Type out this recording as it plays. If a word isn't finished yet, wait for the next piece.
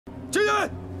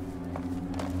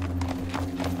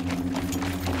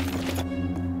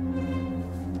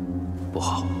不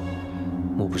好，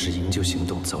莫不是营救行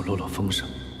动走漏了风声？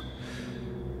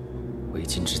为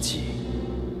今之计，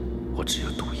我只有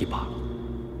赌一把了。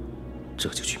这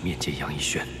就去面见杨逸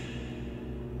轩。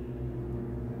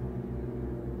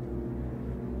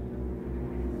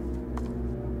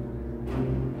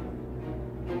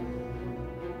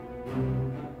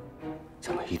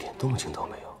怎么一点动静都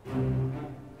没有？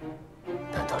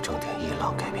难道正天一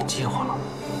郎改变计划了？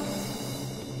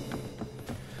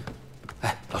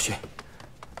哎，老徐，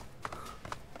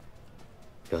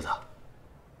刘子，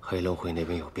黑龙会那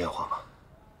边有变化吗？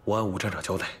我按吴站长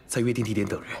交代，在约定地点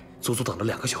等人，足足等了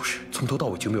2个小时，从头到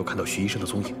尾就没有看到徐医生的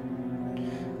踪影。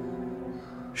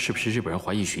是不是日本人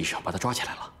怀疑徐医生，把他抓起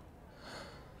来了？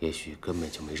也许根本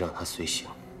就没让他随行。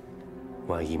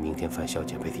万一明天范小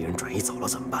姐被敌人转移走了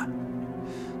怎么办？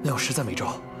那要实在没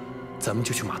招，咱们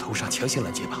就去码头上强行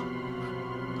拦截吧。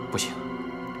不行，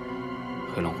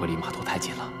黑龙会离码头太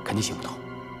近了，肯定行不通。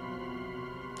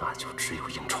那就只有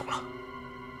硬闯了。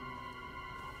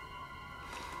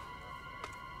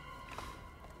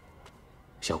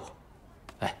小五，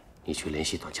哎，你去联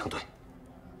系短枪队。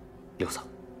六子，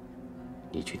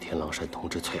你去天狼山通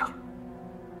知翠儿，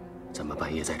咱们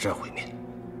半夜在这儿会面，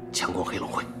强攻黑龙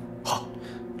会。好，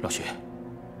老徐，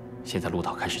现在鹿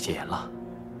岛开始戒严了，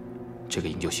这个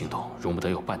营救行动容不得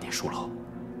有半点疏漏。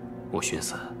我寻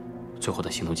思，最后的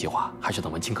行动计划还是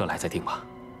等文清哥来再定吧。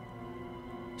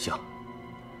行，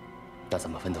那咱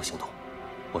们分头行动，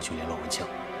我去联络文清。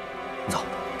走。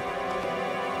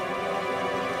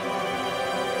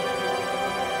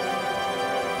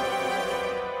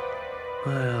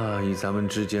哎呀，以咱们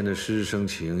之间的师生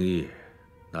情谊，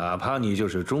哪怕你就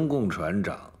是中共船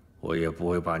长，我也不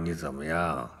会把你怎么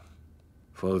样。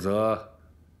否则，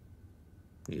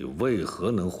你为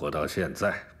何能活到现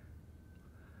在？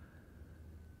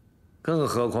更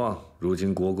何况，如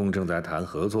今国共正在谈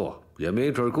合作，也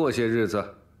没准过些日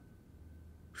子，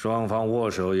双方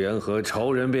握手言和，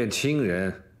仇人变亲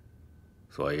人。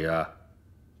所以啊，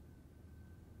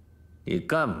你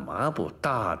干嘛不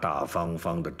大大方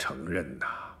方的承认呢？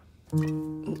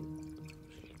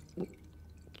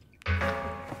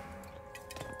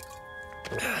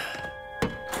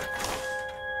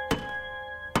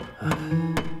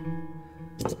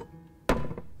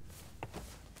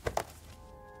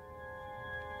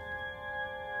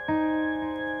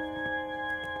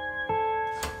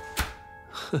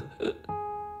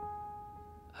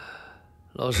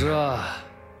老师啊，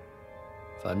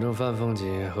反正范凤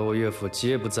锦和我岳父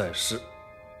皆不在世，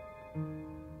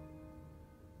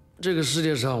这个世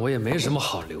界上我也没什么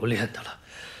好留恋的了。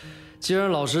既然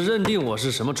老师认定我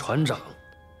是什么船长，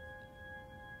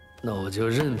那我就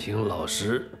任凭老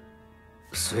师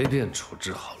随便处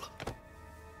置好了。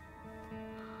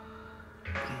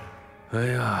哎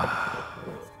呀，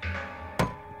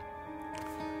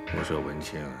我说文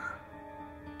清，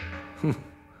哼，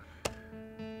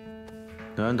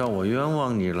难道我冤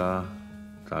枉你了？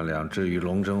咱俩至于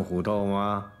龙争虎斗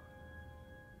吗？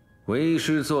为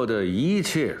师做的一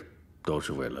切都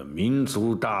是为了民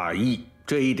族大义，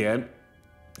这一点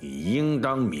你应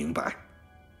当明白。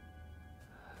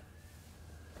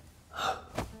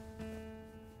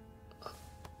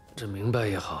这明白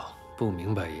也好，不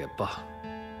明白也罢，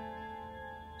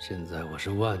现在我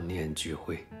是万念俱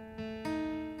灰。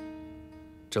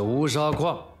这乌沙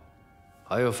矿，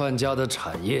还有范家的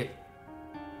产业，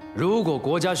如果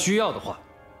国家需要的话，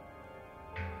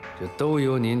就都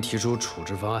由您提出处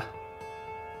置方案。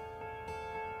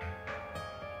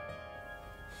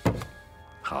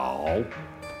好。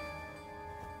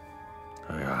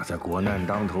哎呀，在国难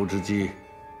当头之际，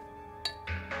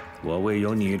我为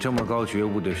有你这么高觉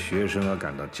悟的学生而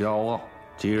感到骄傲。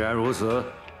既然如此，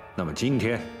那么今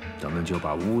天咱们就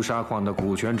把乌沙矿的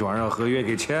股权转让合约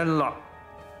给签了。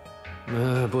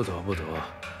不妥不妥，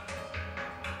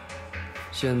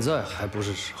现在还不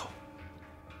是时候。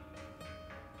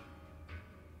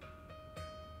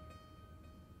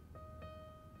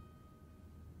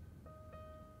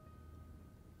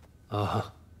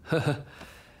啊，呵呵，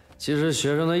其实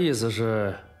学生的意思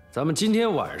是，咱们今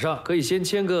天晚上可以先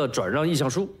签个转让意向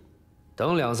书，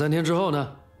等2、3天之后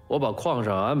呢，我把矿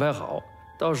上安排好，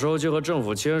到时候就和政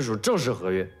府签署正式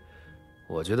合约。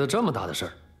我觉得这么大的事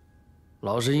儿，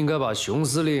老师应该把熊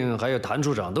司令还有谭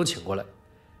处长都请过来，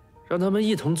让他们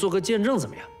一同做个见证，怎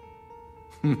么样？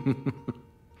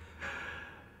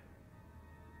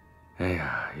哎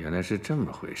呀，原来是这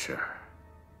么回事儿。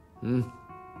嗯。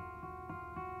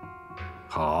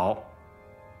好，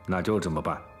那就这么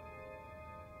办。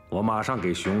我马上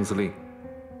给熊司令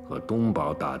和东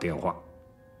宝打电话。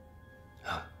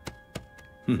啊，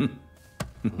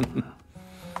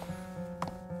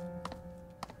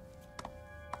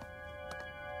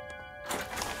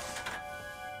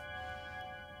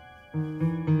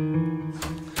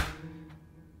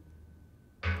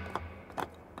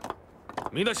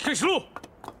みんなしっかりしろ。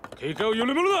警戒を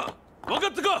緩めるな。分か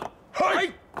ったか？は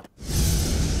い。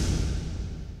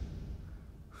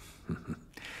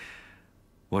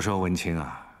我说文清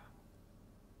啊，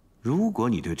如果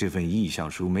你对这份意向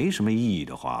书没什么异议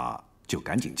的话，就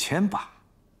赶紧签吧。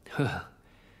呵呵，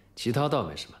其他倒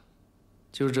没什么，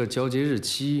就是这交接日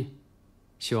期，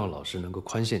希望老师能够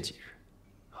宽限几日，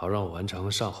好让我完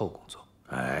成善后工作。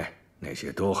哎，那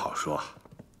些都好说。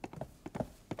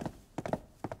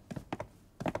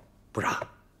部长，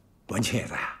文清也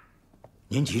在啊。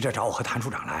您急着找我和谭处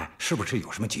长来，是不是有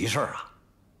什么急事儿啊？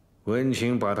文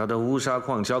清把他的乌纱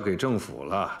矿交给政府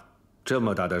了，这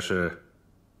么大的事，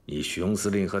你熊司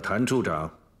令和谭处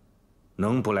长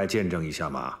能不来见证一下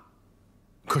吗？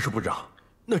可是部长，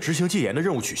那执行戒严的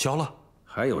任务取消了，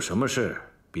还有什么事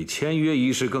比签约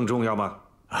仪式更重要吗？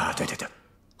啊，对，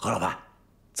何老板，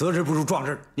择日不如撞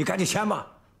日，你赶紧签吧，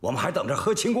我们还等着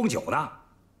喝庆功酒呢。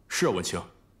是啊，文清，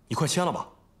你快签了吧。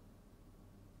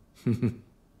哼哼。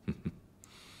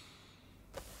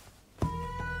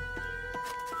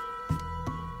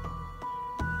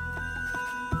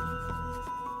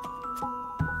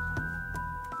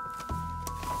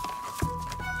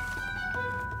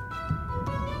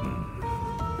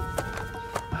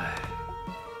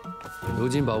如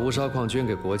今把乌纱矿捐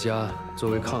给国家，作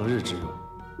为抗日之用，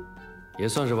也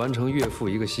算是完成岳父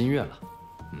一个心愿了。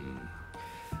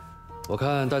我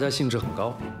看大家兴致很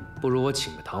高，不如我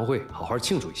请个堂会，好好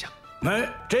庆祝一下。哎，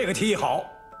这个提议好。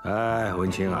哎，文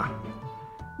清啊，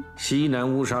西南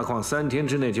乌纱矿3天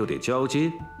之内就得交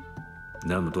接，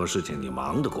那么多事情你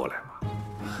忙得过来吗？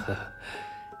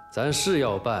咱事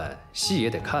要办，戏也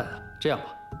得看啊。这样吧，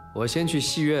我先去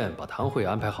戏院把堂会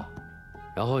安排好，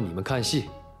然后你们看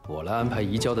戏。我来安排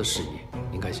移交的事宜，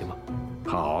您看行吗？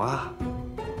好啊，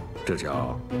这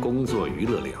叫工作娱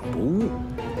乐两不误，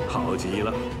好极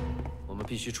了。我们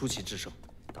必须出奇制胜，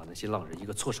打那些浪人一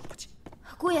个措手不及。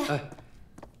姑爷，哎，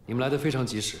你们来得非常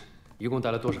及时，一共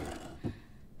带了多少人？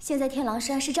现在天狼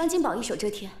山是张金宝一手遮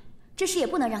天，这事也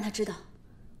不能让他知道。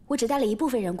我只带了一部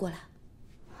分人过来，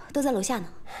都在楼下呢。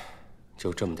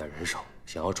就这么点人手，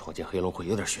想要闯进黑龙会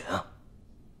有点悬啊。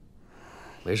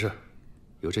没事，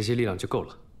有这些力量就够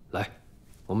了。来，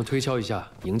我们推敲一下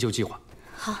营救计划。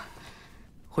好。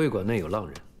会馆内有浪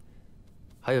人，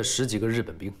还有10几个日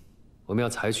本兵，我们要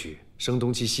采取声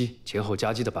东击西、前后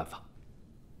夹击的办法。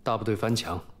大部队翻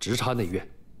墙，直插内院，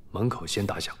门口先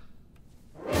打响。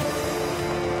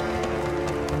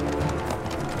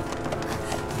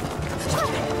快，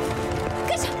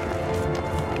跟上！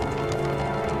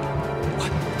快，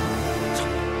走！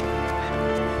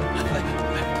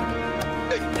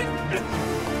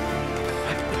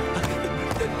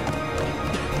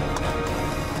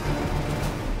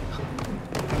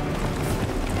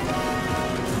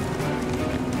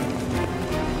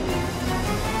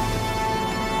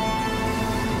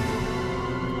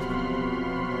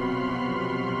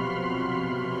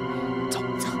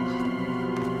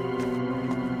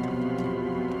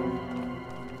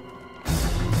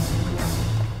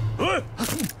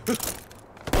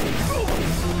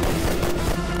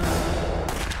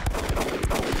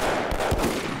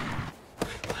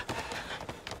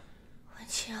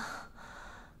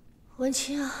文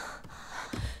清啊，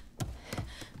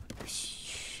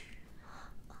嘘，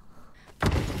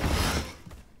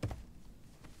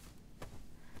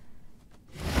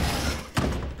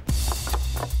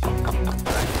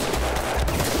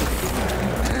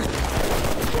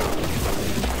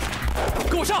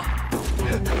跟我上！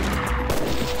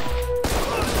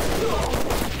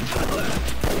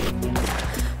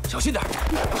小心点。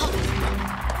好。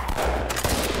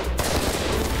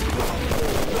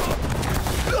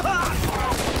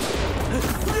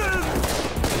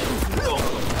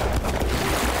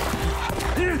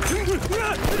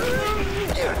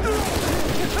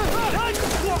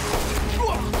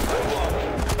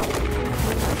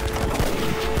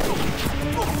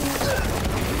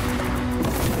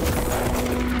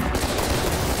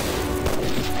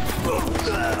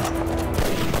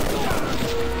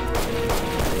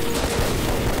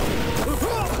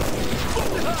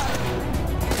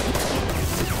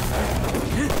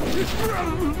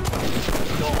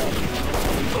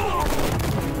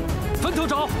分头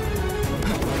找。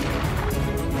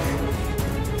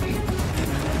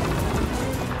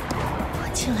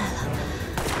文清来了，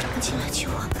文清来救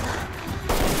我们了。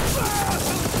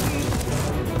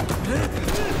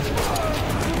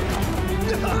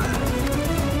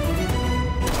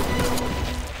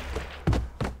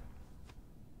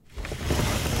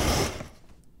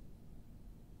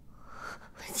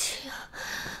文清啊，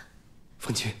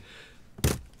凤琴，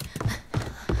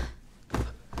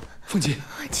凤琴，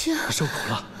文清，你受苦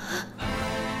了。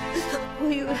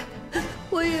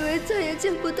我以为再也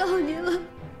见不到你了。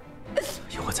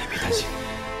有我在，别担心。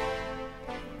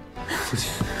父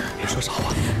亲，别说傻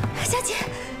话。夏姐，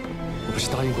我不是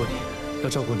答应过你，要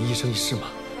照顾你一生一世吗？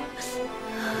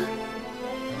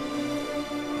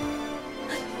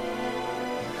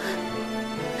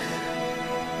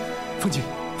凤姐，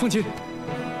凤姐，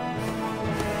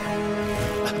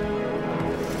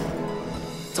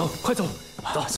走，快走，走。